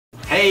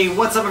Hey,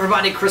 what's up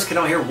everybody? Chris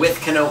Canote here with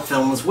Canote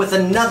Films with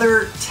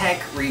another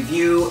tech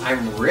review.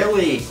 I'm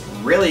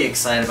really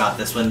excited about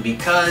this one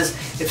because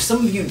if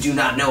some of you do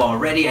not know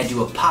already, I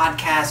do a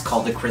podcast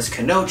called The Chris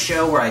Canote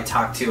Show where I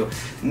talk to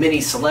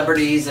many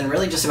celebrities and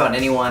really just about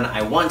anyone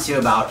I want to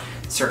about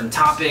certain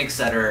topics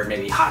that are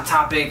maybe hot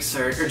topics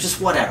or just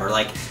whatever.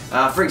 Like,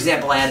 for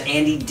example, I had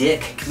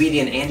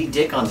comedian Andy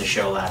Dick on the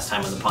show last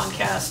time on the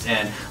podcast,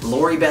 and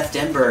Lori Beth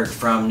Denberg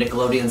from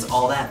Nickelodeon's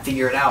All That,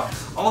 Figure It Out,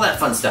 all that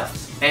fun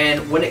stuff.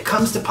 And when it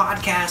comes to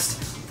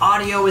podcasts,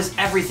 audio is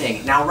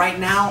everything. Now, right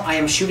now, I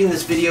am shooting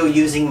this video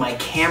using my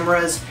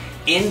camera's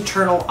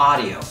internal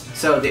audio.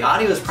 So the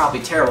audio is probably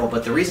terrible,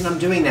 but the reason I'm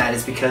doing that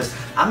is because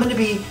I'm going to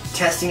be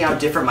testing out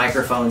different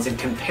microphones and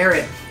compare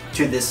it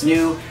to this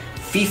new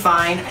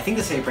Fifine, I think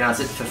that's how you pronounce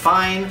it,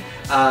 Fifine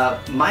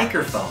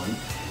microphone,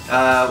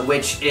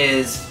 which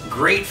is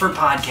great for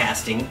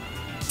podcasting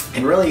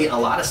and really a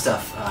lot of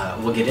stuff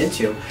we'll get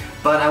into.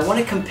 But I want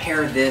to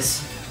compare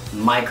this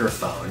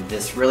microphone,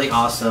 this really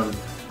awesome,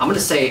 I'm going to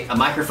say a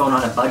microphone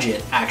on a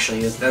budget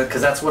actually,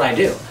 because that's what I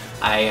do.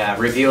 I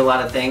review a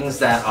lot of things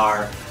that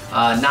are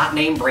not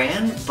name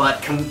brand,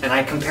 and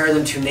I compare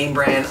them to name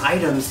brand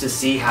items to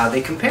see how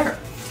they compare.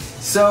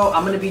 So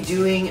I'm going to be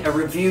doing a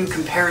review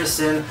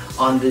comparison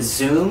on the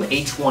Zoom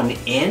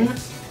H1N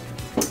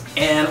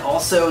and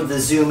also the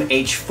Zoom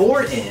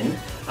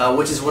H4N,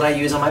 which is what I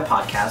use on my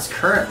podcast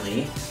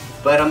currently.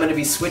 But I'm going to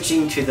be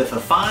switching to the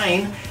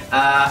Fifine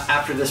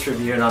after this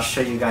review, and I'll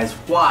show you guys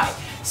why.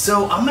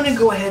 So I'm going to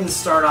go ahead and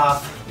start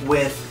off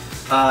with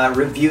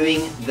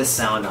reviewing the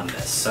sound on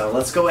this. So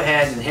let's go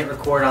ahead and hit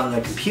record on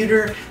the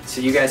computer so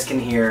you guys can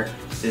hear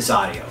this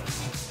audio.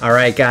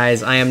 Alright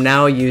guys, I am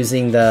now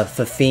using the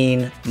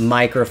Fifine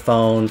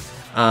microphone.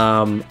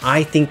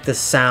 I think the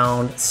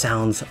sound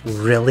sounds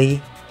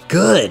really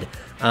good.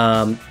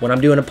 When I'm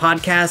doing a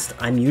podcast,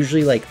 I'm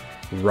usually like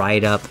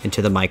right up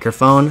into the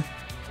microphone,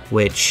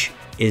 which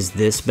is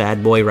this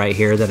bad boy right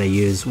here that I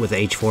use with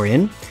the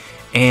H4N.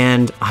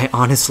 And I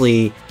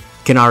honestly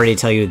can already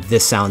tell you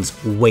this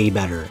sounds way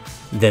better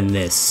than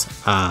this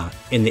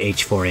in the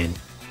H4N.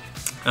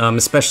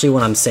 Especially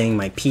when I'm saying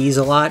my P's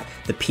a lot.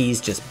 The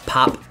P's just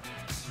pop.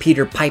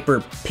 Peter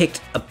Piper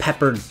picked a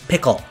peppered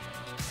pickle.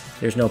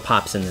 There's no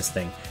pops in this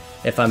thing.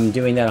 If I'm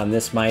doing that on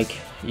this mic,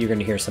 you're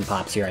gonna hear some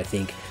pops here, I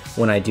think,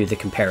 when I do the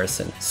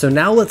comparison. So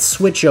now let's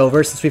switch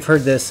over, since we've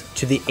heard this,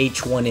 to the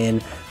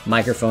H1N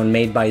microphone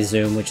made by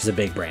Zoom, which is a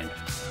big brand.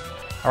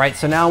 All right,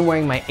 so now I'm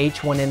wearing my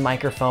H1N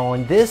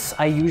microphone. This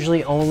I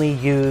usually only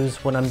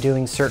use when I'm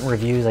doing certain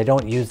reviews. I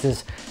don't use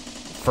this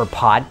for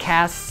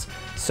podcasts,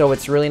 so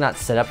it's really not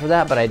set up for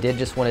that, but I did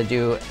just wanna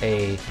do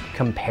a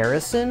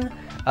comparison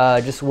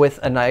just with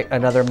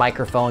another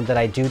microphone that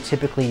I do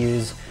typically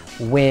use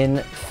when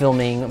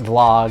filming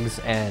vlogs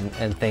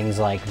and things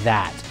like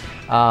that.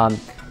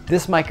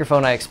 This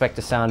microphone I expect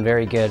to sound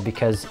very good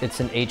because it's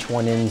an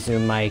H1N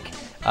Zoom mic.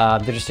 They're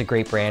just a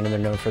great brand and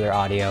they're known for their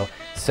audio.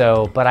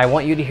 But I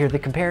want you to hear the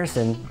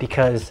comparison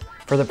because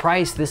for the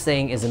price, this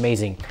thing is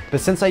amazing.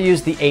 But since I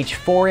use the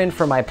H4N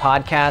for my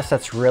podcast,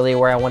 that's really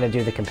where I want to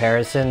do the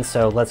comparison.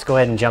 So let's go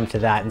ahead and jump to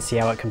that and see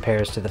how it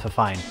compares to the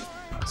Fifine.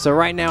 So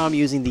right now I'm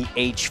using the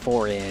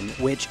H4N,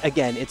 which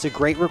again, it's a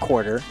great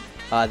recorder.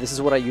 This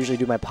is what I usually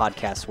do my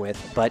podcast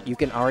with, but you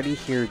can already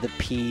hear the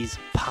P's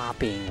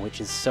popping, which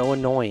is so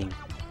annoying.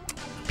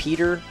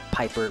 Peter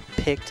Piper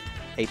picked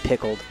a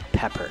pickled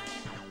pepper.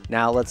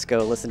 Now let's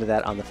go listen to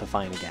that on the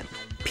Fifine again.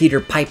 Peter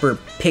Piper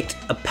picked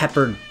a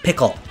peppered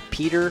pickle.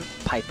 Peter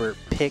Piper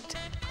picked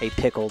a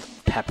pickled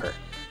pepper.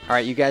 All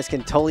right, you guys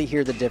can totally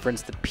hear the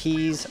difference. The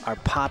P's are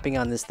popping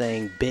on this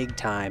thing big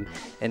time.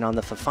 And on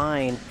the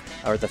Fifine,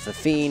 or the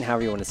Fifine,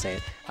 however you want to say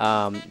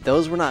it,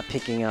 those were not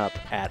picking up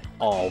at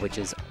all, which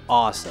is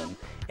awesome.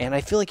 And I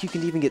feel like you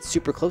can even get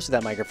super close to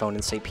that microphone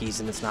and say P's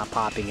and it's not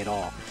popping at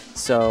all.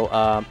 So,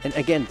 and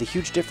again, the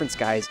huge difference,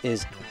 guys,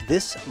 is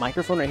this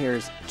microphone right here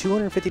is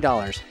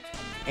 $250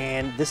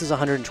 and this is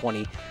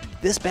 $120.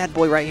 This bad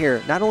boy right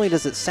here, not only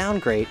does it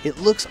sound great, it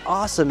looks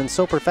awesome and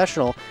so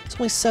professional. It's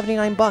only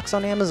 79 bucks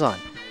on Amazon.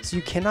 So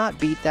you cannot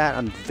beat that.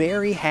 I'm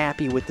very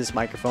happy with this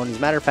microphone. As a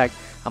matter of fact,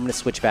 I'm going to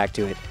switch back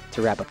to it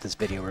to wrap up this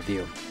video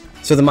review.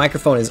 So the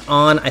microphone is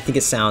on. I think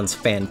it sounds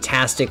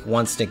fantastic.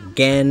 Once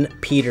again,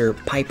 Peter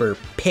Piper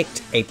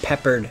picked a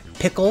peppered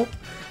pickle.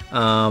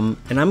 And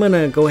I'm going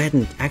to go ahead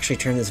and actually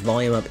turn this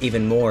volume up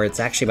even more. It's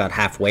actually about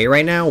halfway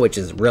right now, which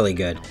is really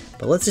good.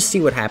 But let's just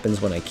see what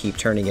happens when I keep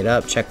turning it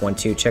up. Check 1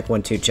 2, check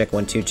 1 2, check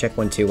 1 2, check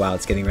 1 2. Wow,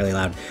 it's getting really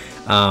loud.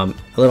 A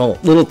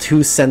little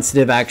too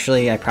sensitive,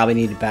 actually. I probably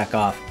need to back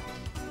off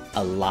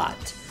a lot.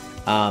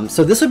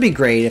 So this would be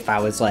great if I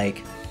was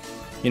like,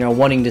 you know,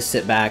 wanting to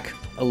sit back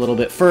a little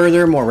bit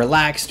further, more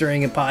relaxed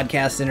during a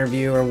podcast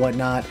interview or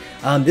whatnot.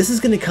 This is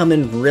going to come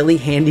in really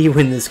handy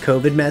when this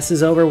COVID mess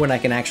is over, when I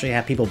can actually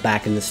have people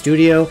back in the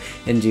studio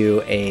and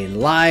do a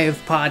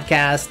live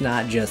podcast,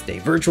 not just a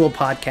virtual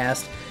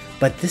podcast.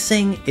 But this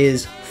thing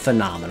is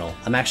phenomenal.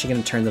 I'm actually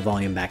going to turn the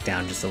volume back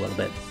down just a little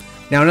bit.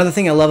 Now, another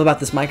thing I love about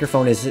this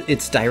microphone is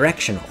it's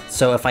directional.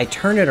 So if I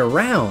turn it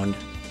around,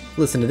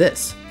 listen to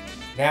this.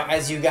 Now,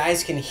 as you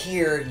guys can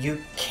hear, you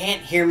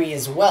can't hear me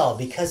as well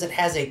because it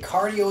has a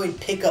cardioid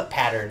pickup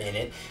pattern in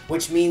it,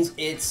 which means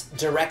it's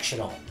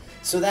directional.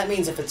 So that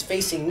means if it's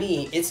facing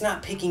me, it's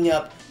not picking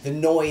up the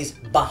noise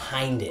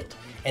behind it.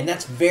 And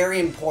that's very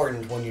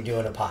important when you're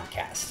doing a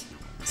podcast.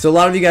 So a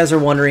lot of you guys are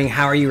wondering,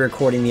 how are you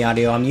recording the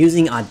audio? I'm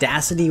using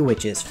Audacity,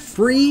 which is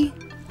free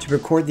to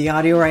record the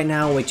audio right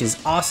now, which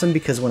is awesome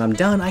because when I'm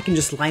done, I can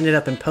just line it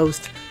up and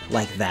post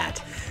like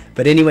that.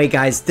 But anyway,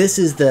 guys, this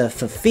is the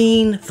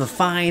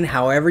Fifine,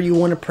 however you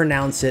want to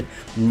pronounce it,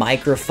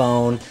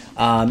 microphone.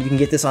 You can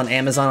get this on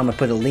Amazon. I'm going to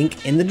put a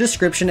link in the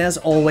description as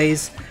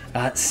always.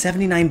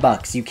 79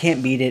 bucks. You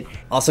can't beat it.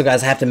 Also,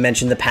 guys, I have to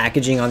mention the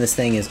packaging on this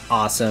thing is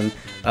awesome.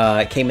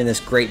 It came in this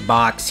great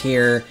box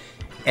here.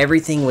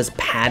 Everything was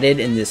padded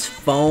in this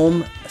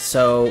foam,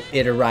 so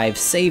it arrived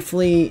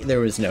safely. There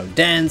was no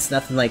dents,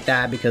 nothing like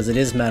that, because it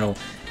is metal.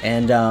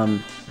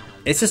 And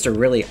it's just a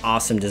really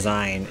awesome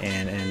design,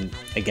 and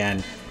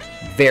again,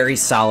 very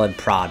solid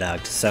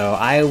product. So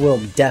I will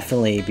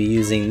definitely be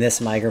using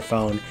this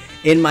microphone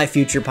in my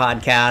future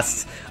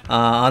podcasts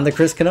on the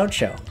Chris Canote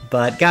Show.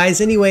 But guys,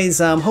 anyways,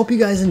 hope you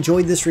guys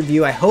enjoyed this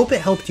review. I hope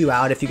it helped you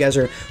out if you guys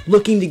are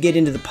looking to get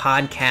into the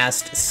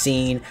podcast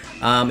scene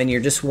and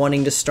you're just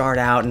wanting to start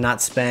out and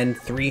not spend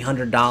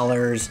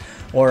 $300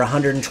 or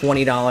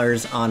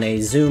 $120 on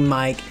a Zoom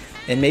mic,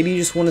 and maybe you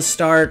just want to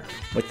start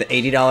with the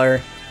 $80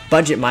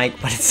 budget mic,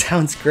 but it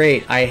sounds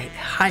great. I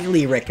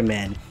highly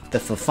recommend the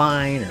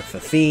Fifine or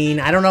Fifine.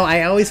 I don't know.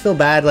 I always feel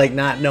bad like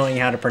not knowing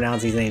how to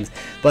pronounce these names,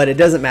 but it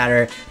doesn't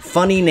matter.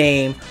 Funny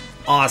name,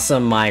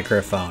 awesome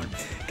microphone.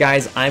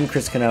 Guys, I'm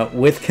Chris Canote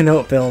with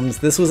Canote Films.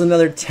 This was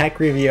another tech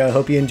review. I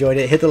hope you enjoyed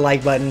it. Hit the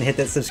like button, hit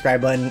that subscribe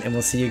button, and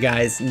we'll see you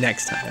guys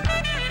next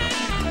time.